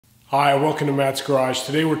Hi, welcome to Matt's Garage.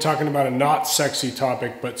 Today we're talking about a not sexy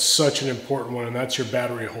topic, but such an important one, and that's your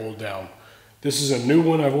battery hold down. This is a new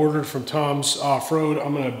one I've ordered from Tom's Off-Road.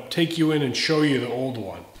 I'm going to take you in and show you the old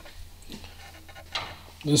one.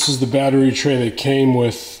 This is the battery tray that came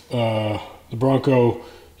with the Bronco.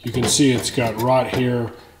 You can see it's got rot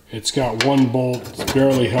here. It's got one bolt, it's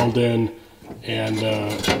barely held in,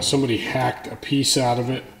 and somebody hacked a piece out of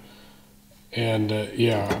it. And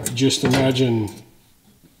yeah, just imagine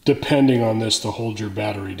depending on this to hold your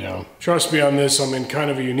battery down. Trust me on this, I'm in kind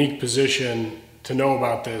of a unique position to know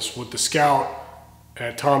about this. With the Scout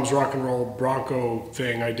at Tom's Rock and Roll Bronco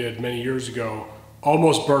thing I did many years ago,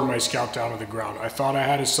 almost burned my Scout down to the ground. I thought I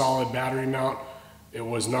had a solid battery mount. It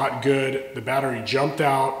was not good. The battery jumped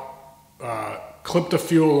out, clipped the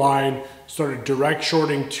fuel line, started direct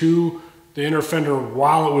shorting to the inner fender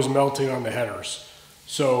while it was melting on the headers.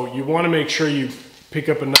 So you want to make sure you pick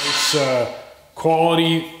up a nice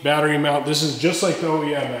quality battery mount. This is just like the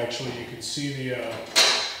OEM actually. You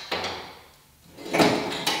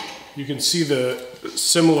can see the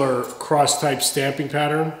similar cross type stamping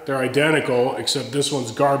pattern. They're identical, except this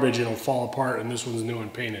one's garbage and it'll fall apart, and this one's new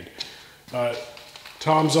and painted.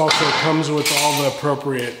 Tom's also comes with all the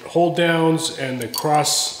appropriate hold downs and the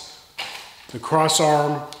cross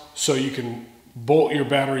arm, so you can bolt your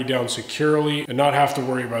battery down securely and not have to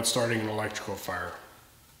worry about starting an electrical fire.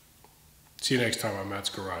 See you next time on Matt's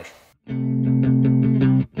Garage.